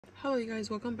Hello you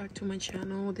guys, welcome back to my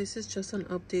channel. This is just an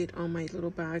update on my little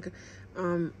bag.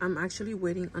 I'm actually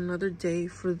waiting another day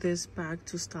for this bag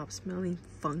to stop smelling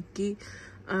funky.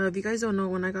 If you guys don't know,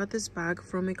 when I got this bag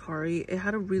from Ikari, it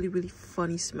had a really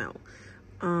funny smell.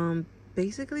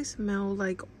 Basically smelled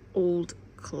like old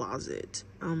closet.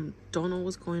 Don't know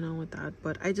what's going on with that,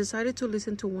 but I decided to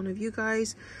listen to one of you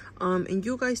guys, and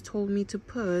you guys told me to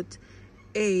put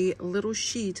a little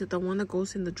sheet, the one that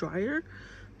goes in the dryer,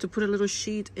 to put a little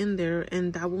sheet in there,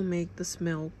 and that will make the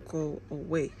smell go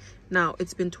away. Now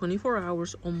it's been 24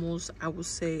 hours, almost, I would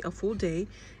say a full day,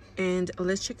 and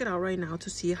let's check it out right now to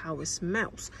see how it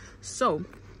smells. So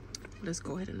let's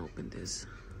go ahead and open this.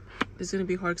 This is gonna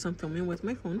be hard because I'm filming with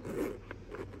my phone.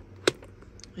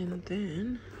 And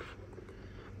then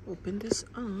open this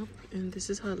up, and this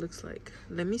is how it looks like.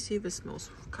 Let me see if it smells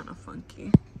kind of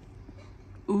funky.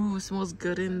 Ooh, it smells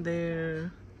good in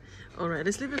there. All right,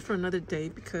 let's leave it for another day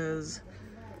because,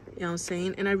 you know what I'm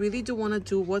saying, and I really do want to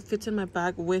do what fits in my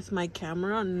bag with my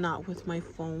camera, not with my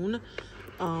phone.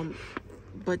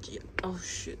 But yeah, oh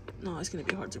shit, no, it's gonna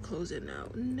be hard to close it now.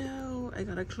 No, I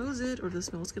gotta close it or the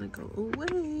smell's gonna go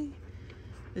away.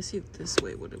 Let's see if this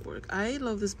way would it work. I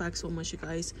love this bag so much, you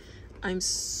guys. I'm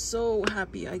so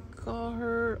happy I got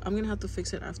her. I'm gonna have to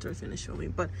fix it after I finish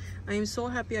filming, but I am so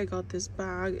happy I got this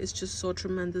bag. It's just so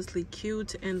tremendously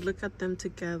cute, and look at them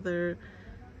together.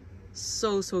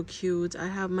 So cute. I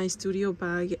have my studio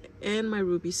bag and my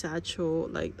Ruby satchel.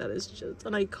 Like, that is just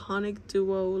an iconic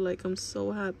duo. Like, I'm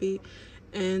so happy.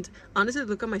 And honestly,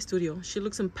 look at my studio. She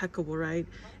looks impeccable, right?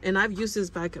 And I've used this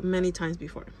bag many times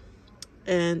before,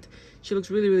 and she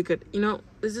looks really good. You know,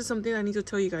 this is something I need to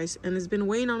tell you guys, and it's been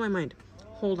weighing on my mind.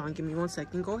 Hold on, give me 1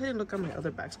 second. Go ahead and look at my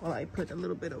other bags while I put a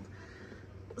little bit of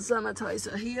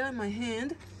sanitizer here in my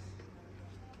hand.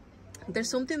 There's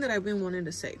something that I've been wanting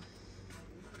to say,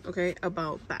 okay,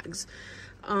 about bags.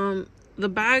 The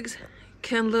bags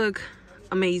can look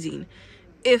amazing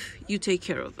if you take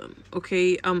care of them,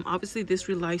 okay? Obviously this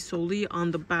relies solely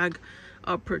on the bag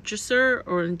purchaser,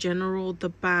 or in general the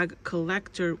bag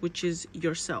collector, which is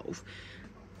yourself.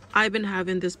 I've been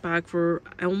having this bag for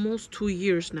almost 2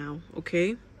 years now,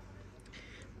 okay?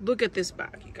 Look at this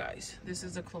bag, you guys. This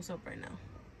is a close-up right now.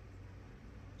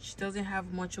 She doesn't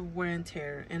have much of wear and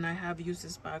tear, and I have used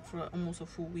this bag for almost a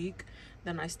full week.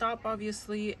 Then I stopped,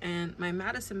 obviously, and my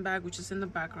Madison bag, which is in the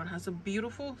background, has a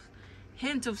beautiful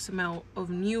hint of smell of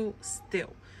new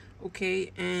still,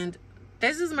 okay? And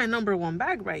this is my #1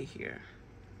 bag right here.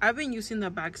 I've been using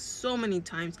that bag so many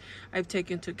times. I've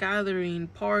taken to gathering,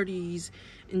 parties,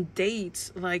 and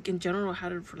dates. Like, in general, I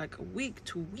had it for like a week,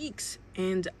 2 weeks,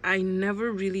 and I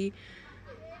never really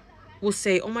will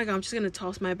say, oh my god, I'm just gonna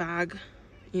toss my bag,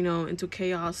 you know, into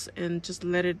chaos and just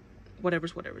let it,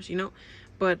 whatever's, you know?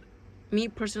 But me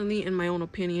personally, in my own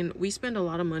opinion, we spend a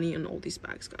lot of money on all these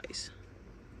bags, guys.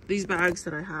 These bags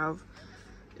that I have,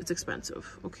 it's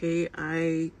expensive, okay?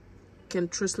 I can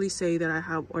truthfully say that I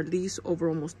have at least over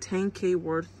almost 10K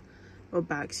worth of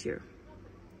bags here,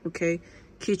 okay?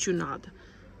 Kid you not.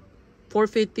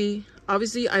 $450.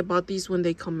 Obviously I bought these when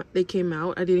they came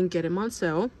out. I didn't get them on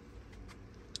sale.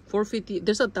 $450.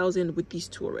 There's 1,000 with these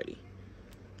two already.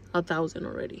 1,000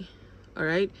 already. All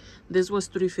right, this was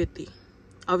 $350.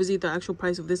 Obviously the actual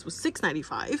price of this was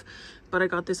 $695, but I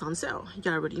got this on sale. You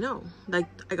already know, like,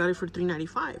 I got it for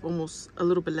 $395, almost a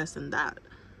little bit less than that.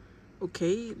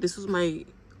 Okay, this was my,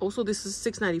 also this is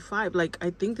 $695. Like, I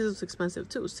think this is expensive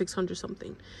too, 600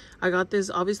 something. I got this,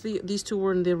 obviously these two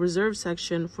were in the reserve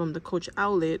section from the Coach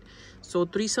outlet, so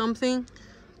 3 something.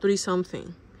 You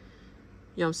know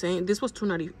what I'm saying? This was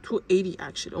 $280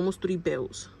 actually, almost 3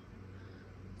 bills.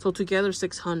 So together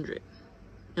 600. You know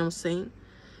what I'm saying?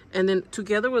 And then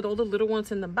together with all the little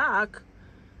ones in the back,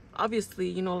 obviously,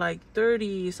 you know, like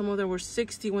 30, some of them were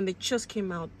 60 when they just came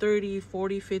out, 30,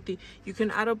 40, 50. You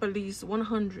can add up at least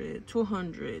 100,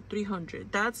 200,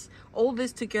 300. That's all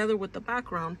this together with the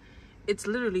background. It's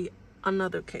literally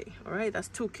another K, all right? That's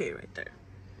 2K right there.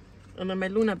 And then my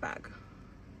Luna bag.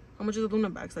 How much is the Luna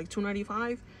bag? It's like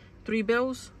 $295, 3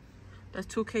 bills. That's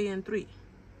 2K and 3.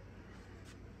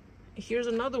 Here's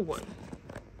another one.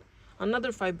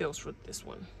 Another 5 bills for this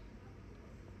one.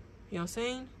 You know what I'm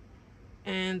saying?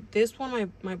 And this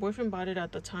one, my boyfriend bought it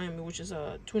at the time, which is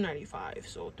a $295,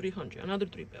 so 300. Another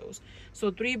 3 bills. So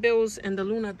 3 bills and the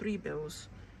Luna 3 bills,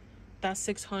 that's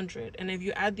 600. And if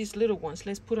you add these little ones,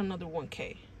 let's put another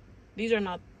 1K. These are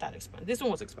not that expensive. This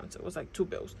one was expensive. It was like 2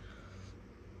 bills.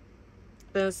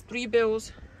 There's 3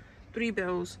 bills, 3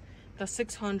 bills. That's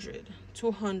 600,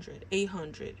 200,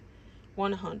 800,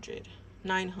 100,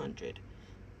 900.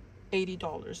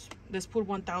 $80. Let's put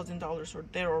 $1,000 or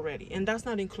there already, and that's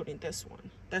not including this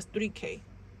one. That's 3K.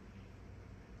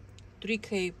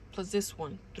 3K plus this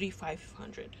one,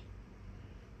 3,500,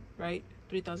 right?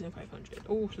 3,500.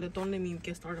 Oh, don't let me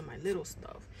get started on my little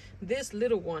stuff. This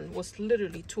little one was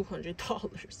literally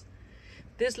 $200.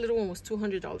 This little one was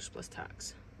 $200 plus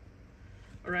tax.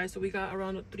 All right, so we got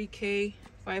around a 3K,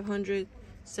 500,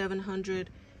 700,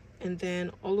 and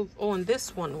then and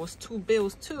this one was 2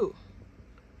 bills too.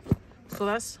 So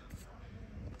that's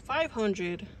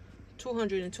 500,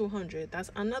 200, and 200. That's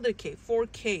another K,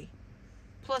 4K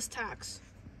plus tax.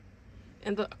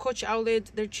 And the Coach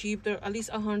outlet, they're cheap. They're at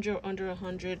least 100 or under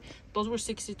 100. Those were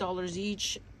 $60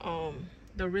 each. The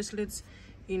wristlets,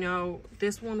 you know,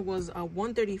 this one was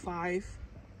 $135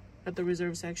 at the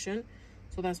reserve section.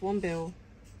 So that's 1 bill.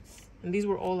 And these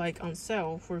were all like on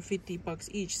sale for $50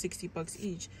 each, $60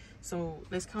 each. So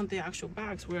let's count the actual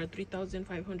bags. We're at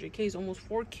 3,500 Ks, almost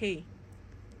 4K.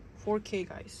 4K,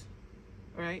 guys.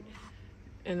 All right.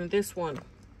 And then this one,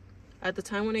 at the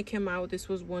time when it came out, this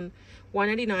was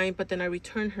 $199, but then I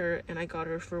returned her and I got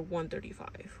her for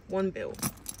 $135, 1 bill.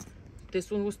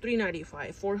 This one was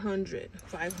 $395, 400,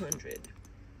 500.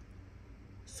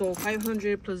 So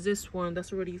 500 plus this one,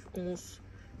 that's already almost,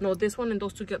 no, this one and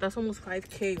those together, that's almost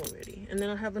 5K already. And then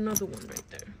I have another one right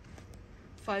there,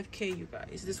 5K, you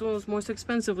guys. This one was most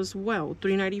expensive as well,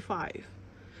 $395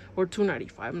 or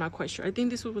 $295. I'm not quite sure. I think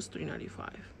this one was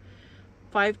 $395.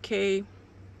 5K,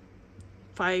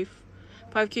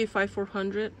 5K,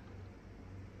 400.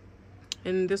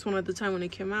 And this one at the time when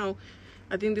it came out,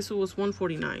 I think this one was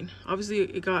 $149. Obviously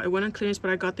it went on clearance,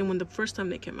 but I got them when the first time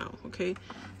they came out. Okay,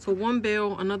 so 1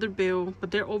 bill, another bill,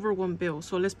 but they're over 1 bill,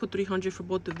 so let's put 300 for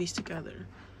both of these together.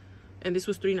 And this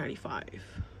was $395,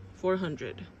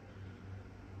 400,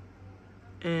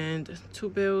 and 2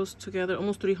 bills together,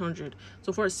 almost 300.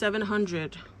 So for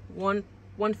 700,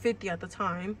 150 at the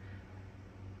time,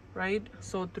 right?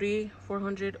 So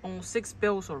 400, almost 6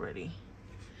 bills already.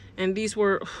 And these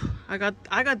were, I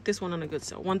got this one on a good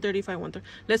sale, 135, 130.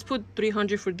 Let's put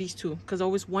 300 for these two, because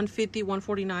always 150,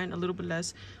 149, a little bit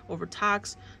less over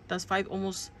tax. That's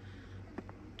almost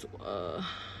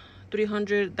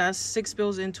 300. That's 6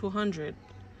 bills in 200.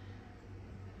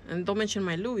 And don't mention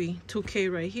my Louis,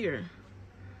 2K right here.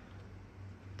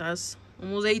 That's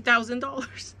almost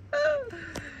 $8,000.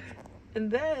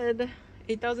 And then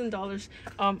 $8,000.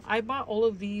 I bought all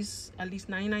of these at least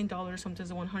 $99,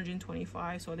 sometimes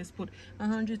 $125. So let's put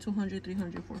 100, 200,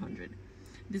 300, 400.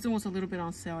 This one was a little bit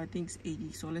on sale. I think it's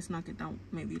 80. So let's knock it down,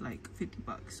 maybe like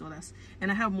 $50. So that's, and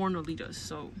I have more Nolitas.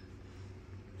 So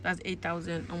that's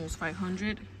 8,000, almost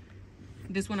 500.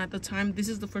 This one at the time, this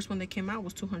is the first one that came out,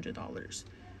 was $200.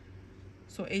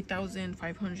 So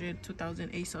 8,500,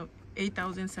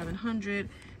 8,700.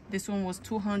 This one was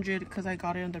 200 because I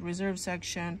got it in the reserve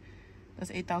section.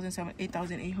 That's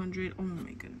 8,800. Oh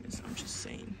my goodness, I'm just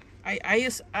saying. I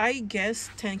guess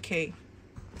 10K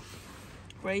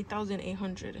for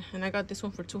 8,800, and I got this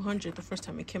one for 200 the first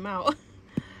time it came out.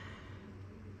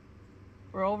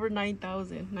 We're over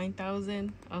 9,000,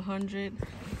 9,100,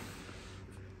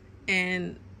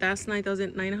 and that's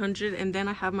 9,900. And then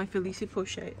I have my Felici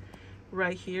Pochette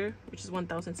right here, which is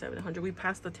 1,700. We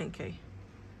passed the 10K.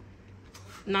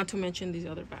 Not to mention these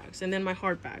other bags. And then my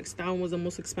hard bags, that one was the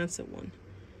most expensive one,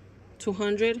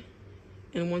 200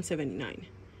 and 179,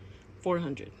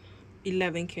 400,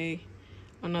 11K,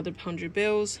 another 100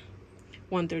 bills,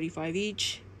 135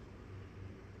 each,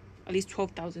 at least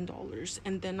 $12,000.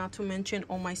 And then not to mention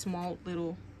all my small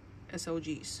little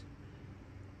SLGs,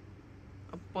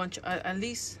 a bunch, at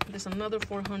least there's another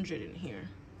 400 in here.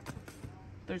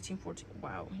 13, 14.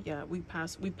 Wow, yeah, we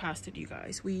passed it, you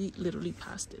guys. We literally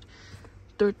passed it.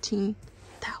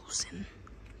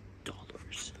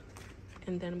 $13,000.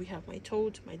 And then we have my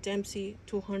Toad, my Dempsey,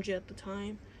 200 at the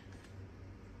time.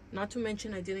 Not to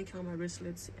mention I didn't count my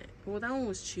wristlets. Well, that one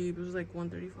was cheap. It was like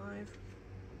 135.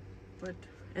 But,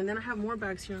 and then I have more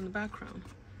bags here in the background.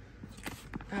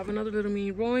 I have another little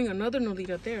mini rowing, another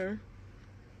Nolita there.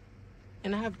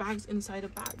 And I have bags inside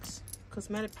of bags,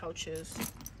 cosmetic pouches.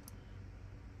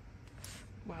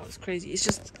 Wow, it's crazy. It's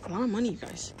just a lot of money, you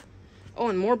guys. Oh,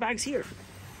 and more bags here.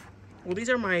 Well, these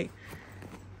are my,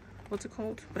 what's it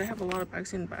called? But I have a lot of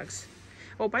bags in bags.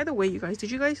 Oh, by the way, you guys, did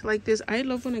you guys like this? I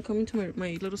love when I come into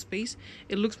my little space.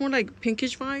 It looks more like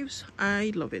pinkish vibes.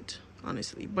 I love it,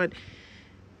 honestly. But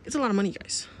it's a lot of money,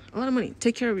 guys. A lot of money.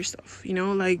 Take care of your stuff, you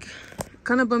know? Like,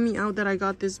 kind of bummed me out that I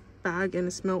got this bag and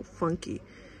it smelled funky.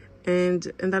 And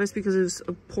that is because it was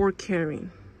a poor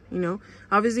caring. you know.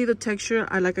 Obviously the texture,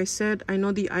 like I said, I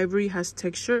know the ivory has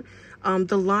texture.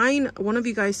 The line, one of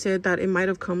you guys said that it might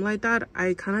have come like that.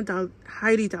 I kind of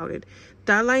highly doubt it.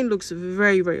 That line looks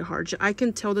very, very hard. I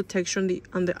can tell the texture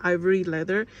on the ivory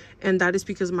leather, and that is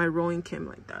because my rowing came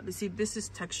like that. You see, this is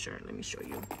texture. Let me show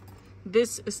you.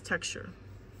 This is texture.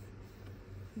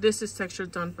 This is texture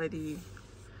done by the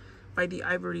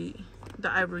ivory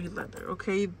leather.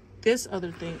 Okay, this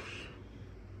other thing,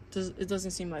 it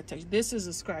doesn't seem like texture. This is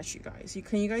a scratch, you guys.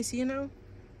 Can you guys see it now?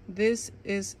 This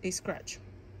is a scratch,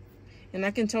 and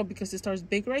I can tell because it starts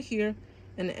big right here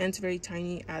and it ends very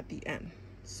tiny at the end.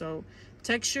 So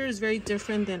texture is very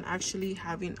different than actually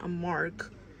having a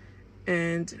mark,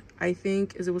 and I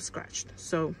think it was scratched.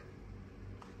 So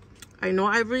I know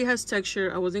ivory has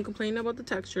texture. I wasn't complaining about the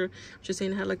texture, just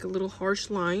saying it had like a little harsh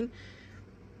line.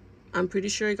 I'm pretty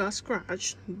sure it got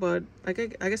scratched, but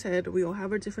like I said, we all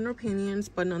have our different opinions,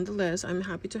 but nonetheless, I'm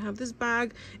happy to have this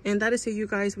bag. And that is it, you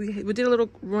guys. We did a little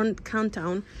run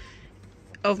countdown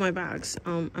of my bags.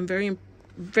 I'm very,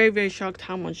 very shocked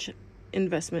how much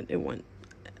investment it went.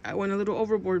 I went a little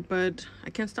overboard, but I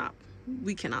can't stop.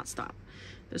 We cannot stop.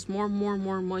 There's more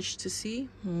much to see,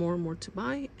 more to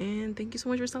buy, and thank you so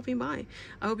much for stopping by.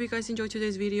 I hope you guys enjoyed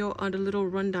today's video on the little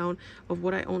rundown of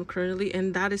what I own currently.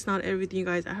 And that is not everything, you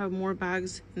guys. I have more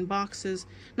bags and boxes,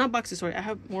 not boxes, sorry. I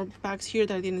have more bags here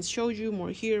that I didn't show you, more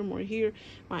here,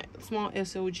 my small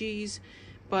SOGs.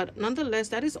 But nonetheless,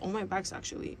 that is all my bags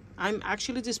actually. I'm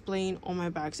actually displaying all my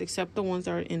bags except the ones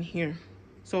that are in here.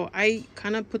 So I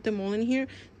kind of put them all in here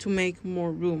to make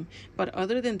more room. But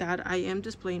other than that, I am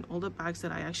displaying all the bags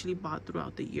that I actually bought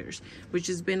throughout the years, which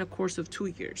has been a course of 2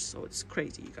 years. So it's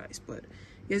crazy, you guys. But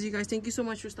yes, you guys, thank you so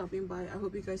much for stopping by. I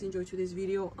hope you guys enjoyed today's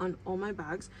video on all my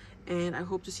bags. And I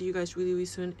hope to see you guys really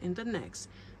soon in the next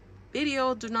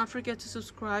video. Do not forget to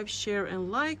subscribe, share,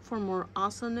 and like for more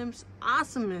awesomeness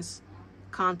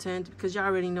content, because you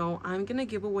already know I'm going to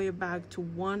give away a bag to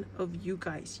one of you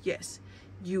guys. Yes,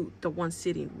 you, the one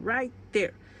sitting right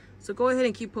there. So go ahead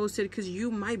and keep posted, because you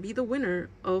might be the winner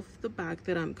of the bag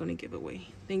that I'm gonna give away.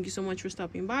 Thank you so much for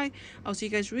stopping by. I'll see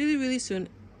you guys really soon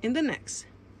in the next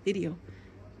video.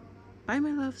 Bye,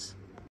 my loves.